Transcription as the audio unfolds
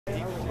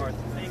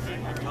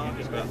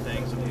about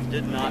things that we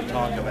did not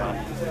talk about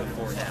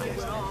before now.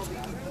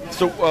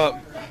 So,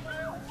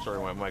 sorry,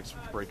 my mic's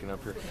breaking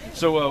up here.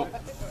 So,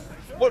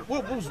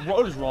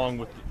 what is wrong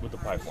with the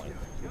pipeline,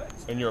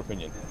 in your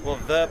opinion? Well,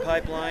 the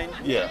pipeline?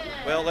 Yeah.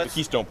 Well, the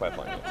Keystone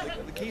Pipeline. Yeah.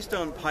 The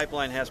Keystone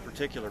Pipeline has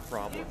particular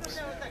problems.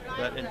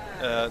 But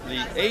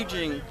the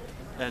aging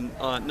and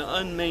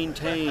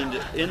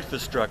unmaintained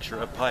infrastructure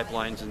of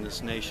pipelines in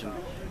this nation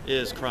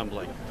is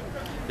crumbling.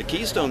 The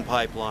Keystone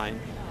Pipeline,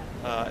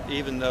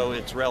 even though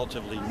it's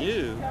relatively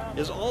new,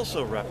 is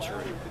also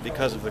rupturing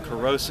because of the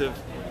corrosive,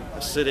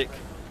 acidic,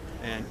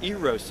 and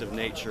erosive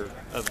nature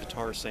of the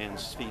tar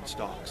sands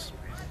feedstocks.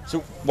 So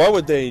why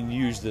would they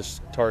use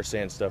this tar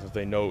sand stuff if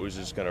they know it was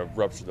just going to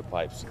rupture the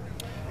pipes?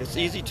 It's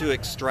easy to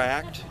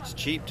extract, it's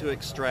cheap to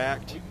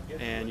extract,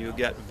 and you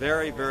get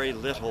very, very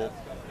little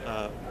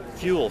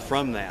fuel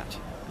from that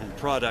and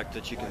product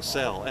that you can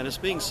sell. And it's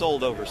being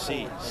sold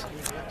overseas,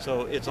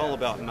 so it's all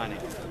about money.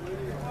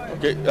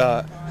 Okay,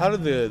 how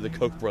do the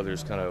Koch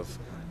brothers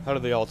how do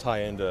they all tie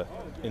into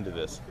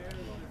this?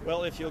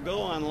 Well, if you'll go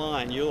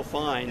online, you'll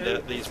find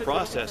that these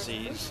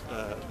processes,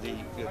 the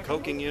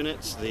coking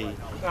units, the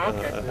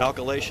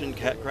alkylation,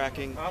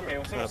 cracking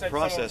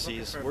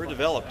processes were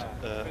developed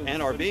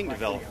and are being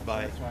developed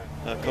by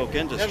Koch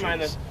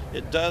Industries.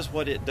 It does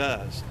what it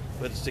does,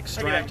 but it's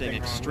extracting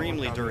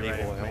extremely dirty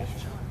oil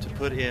to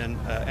put in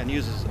and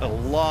uses a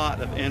lot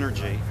of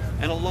energy,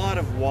 and a lot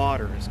of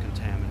water is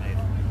contaminated.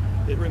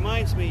 It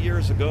reminds me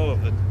years ago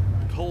of the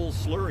coal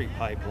slurry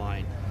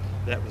pipeline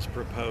that was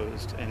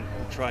proposed and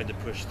tried to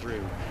push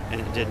through, and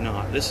it did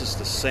not. This is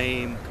the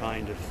same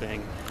kind of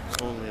thing,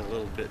 only a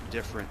little bit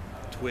different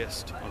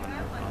twist on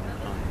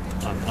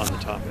the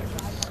topic.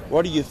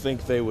 Why do you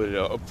think they would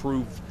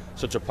approve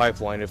such a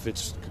pipeline if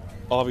it's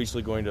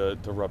obviously going to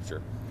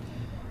rupture?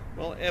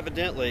 Well,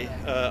 evidently,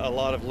 a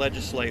lot of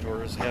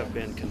legislators have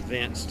been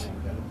convinced,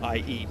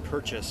 i.e.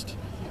 purchased,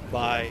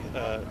 by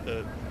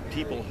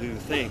people who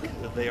think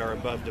that they are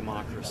above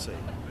democracy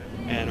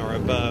and are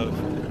above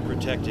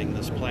protecting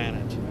this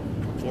planet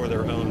for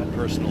their own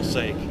personal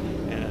sake.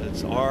 And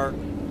it's our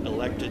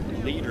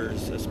elected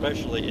leaders,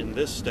 especially in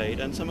this state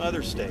and some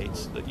other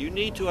states, that you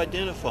need to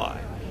identify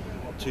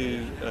to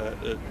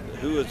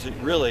who is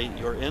really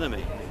your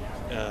enemy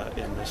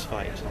in this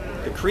fight.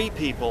 The Cree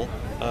people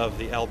of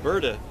the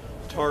Alberta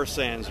tar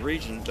sands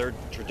region, their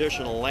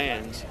traditional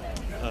lands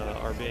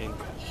are being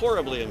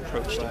horribly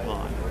encroached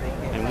upon,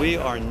 and we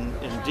are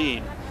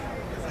indeed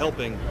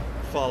helping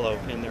follow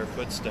in their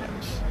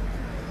footsteps.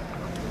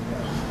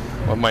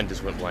 My mind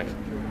just went blank.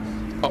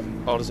 Oh,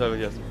 I'll just have a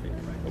yes.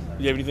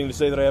 You have anything to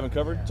say that I haven't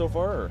covered so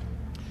far? Or?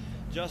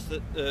 Just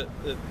that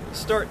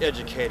start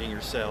educating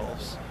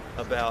yourselves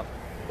about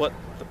what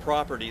the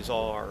properties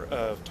are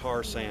of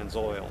tar sands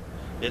oil.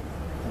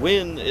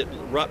 When it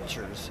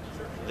ruptures,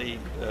 the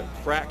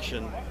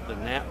fraction, the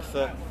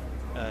naphtha,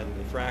 and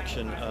the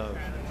fraction of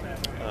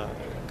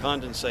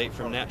condensate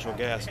from natural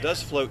gas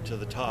does float to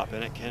the top,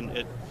 and it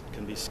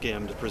can be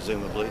skimmed,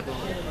 presumably.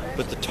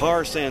 But the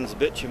tar sands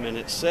bitumen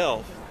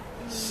itself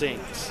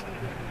sinks.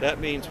 That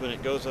means when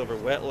it goes over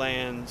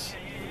wetlands,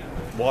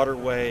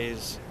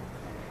 waterways,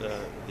 the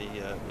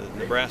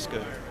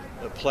Nebraska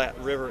Platte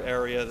River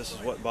area, this is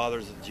what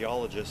bothers the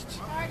geologists,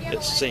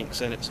 it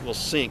sinks, and it will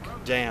sink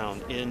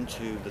down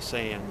into the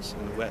sands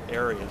in the wet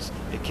areas.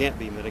 It can't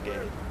be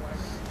mitigated.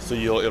 So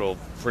it'll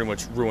pretty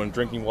much ruin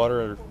drinking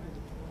water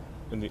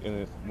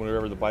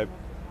whenever the pipe?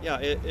 Yeah,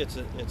 it's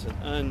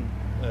an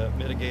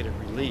unmitigated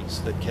release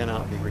that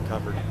cannot be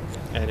recovered,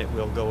 and it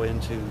will go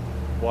into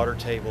water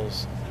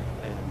tables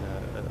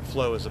and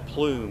flow as a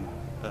plume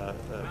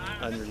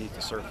underneath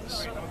the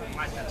surface.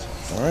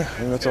 All right, I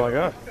think that's all I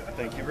got.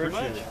 Thank you very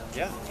much.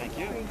 Yeah, thank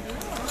you.